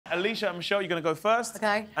Alesha and Michelle, you're going to go first.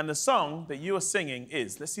 Okay. And the song that you are singing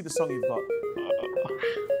is... Let's see the song you've got.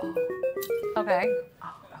 Okay.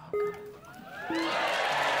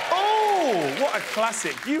 Oh, what a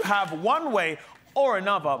classic. You have One Way or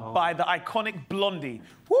Another by the iconic Blondie.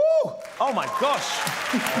 Woo! Oh, my gosh.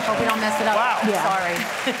 Hope we don't mess it up. Wow. Yeah. Sorry.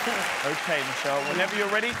 OK, Michelle, whenever you're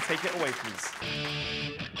ready, take it away, please.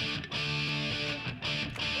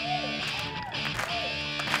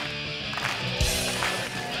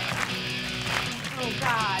 Oh,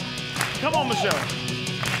 God. Come on, Michelle.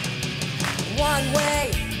 One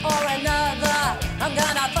way or another, I'm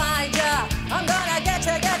gonna find ya. I'm gonna get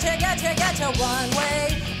ya. One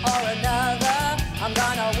way or another, I'm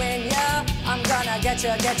gonna win ya. I'm gonna get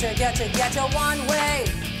ya. One way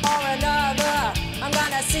or another, I'm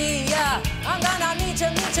gonna see ya. I'm gonna meet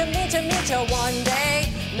ya. One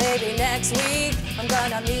day, maybe next week, I'm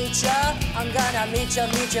gonna meet ya. I'm gonna meet ya.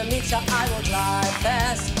 I will drive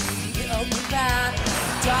past your path,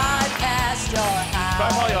 drive past your house.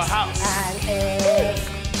 Drive by your house. And if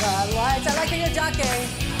the lights, I like how you're ducking,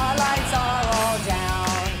 our lights are all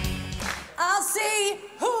down, I'll see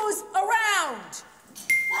who's around.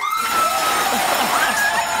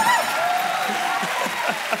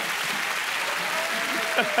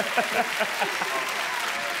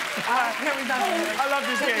 I love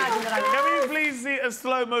this game. Can we please see a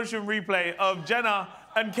slow motion replay of Jenna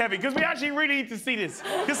and Kevin? Because we actually really need to see this.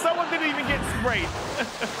 Because someone didn't even get sprayed.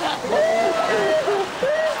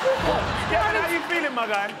 Kevin, how you feeling, my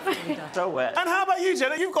guy? So wet. And how about you,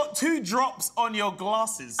 Jenna? You've got 2 drops on your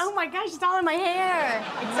glasses. Oh my gosh, it's all in my hair.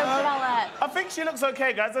 It's so good all that. I think she looks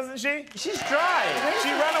okay, guys, doesn't she? She's dry.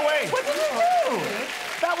 She ran away. What did you do?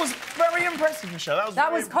 That was very impressive, Michelle.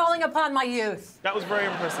 That was calling upon my youth. That was very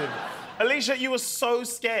impressive. Alesha, you were so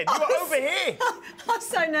scared. You were over here. I'm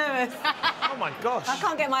so nervous. Oh, my gosh. I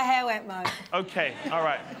can't get my hair wet, Mo. OK, all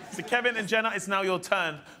right. So, Kevin and Jenna, it's now your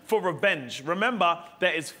turn for revenge. Remember,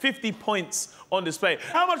 there is 50 points on display.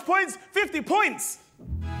 How much points? 50 points!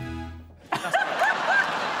 That's right.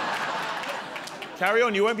 Carry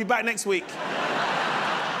on, you won't be back next week.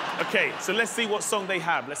 OK, so let's see what song they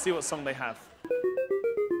have.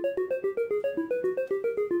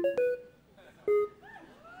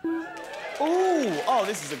 Ooh, oh,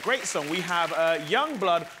 this is a great song. We have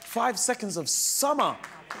Youngblood, 5 Seconds of Summer.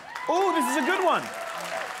 Oh, this is a good one.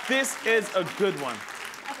 This is a good one.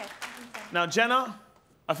 Okay. Now, Jenna,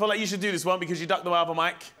 I feel like you should do this one because you ducked the other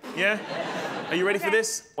mic. Yeah? Are you ready for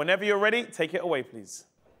this? Whenever you're ready, take it away, please.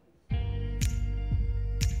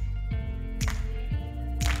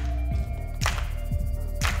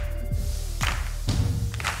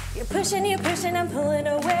 You're pushing, I'm pulling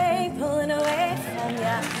away from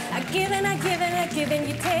ya. I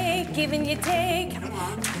giving, you take.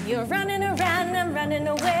 You're running around, I'm running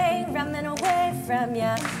away from ya. From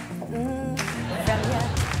ya.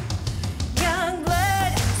 Young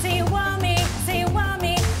blood, say you want me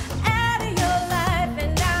out of your life,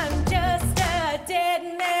 and I'm just a dead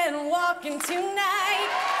man walking tonight.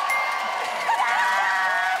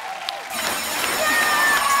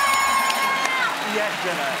 Yes,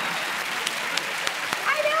 Jenna.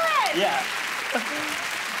 Yeah.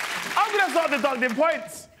 I'm gonna start deducting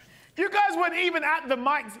points. You guys weren't even at the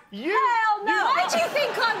mics. Hell no! Why do you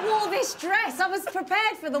think I wore this dress? I was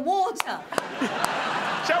prepared for the water.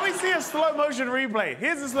 Shall we see a slow motion replay?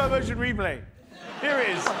 Here's a slow motion replay. Here it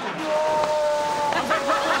is.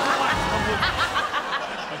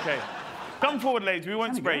 OK. Come forward, ladies. We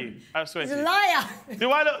won't spray you. I swear to you. Liar! Do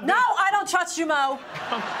I look? No, I don't trust you, Mo.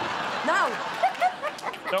 No.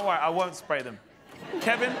 Don't worry, I won't spray them.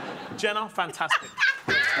 Kevin, Jenna, fantastic.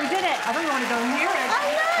 We did it. I don't want to go near it.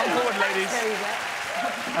 Come forward, ladies. There you go.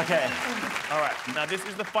 OK. All right. Now, this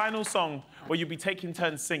is the final song where you'll be taking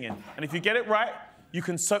turns singing. And if you get it right, you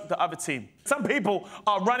can soak the other team. Some people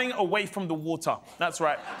are running away from the water. That's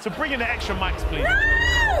right. So bring in the extra mics, please.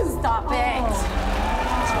 No! Stop it.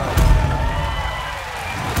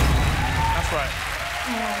 That's right.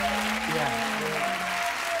 Yeah.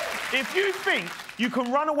 If you think you can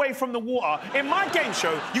run away from the water, in my game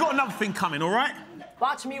show, you got another thing coming, all right?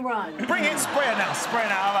 Watch me run. Bring it, spray it now,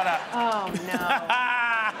 how about that? Oh,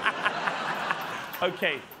 no.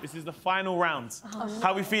 OK, this is the final round.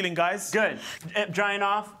 How are we feeling, guys? Good. Drying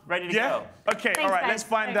off, ready to go. OK, all right, let's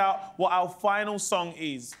find out what our final song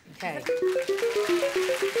is. Okay.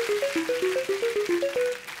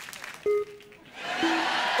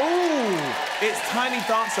 Ooh, it's Tiny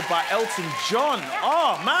Dancer by Elton John.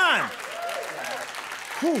 Oh, man.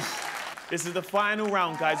 Whew. This is the final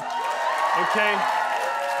round, guys. OK.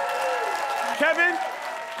 Kevin,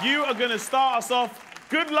 you are going to start us off.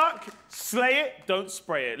 Good luck. Slay it. Don't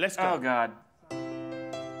spray it. Let's go. Oh, God.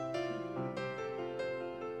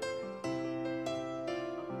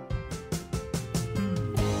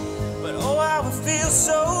 feels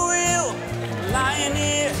so real. Lying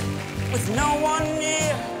here with no one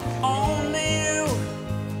near, only you.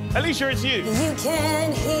 Alesha, it's you. You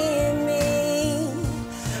can hear me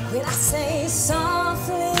when I say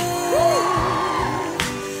softly,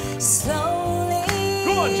 slowly.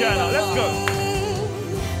 Go on, Jenna, let's go.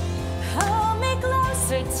 Hold me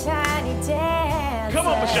closer, tiny dancer. Come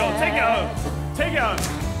on, McHale, take it home. Take it home.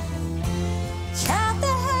 Count the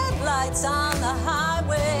headlights on the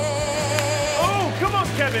highway. Oh, come on,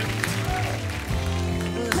 Kevin.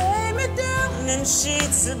 Lay me down in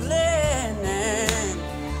sheets of linen.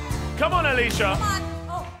 Come on, Alesha. Come on.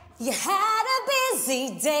 Oh. You had a busy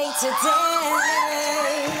day today.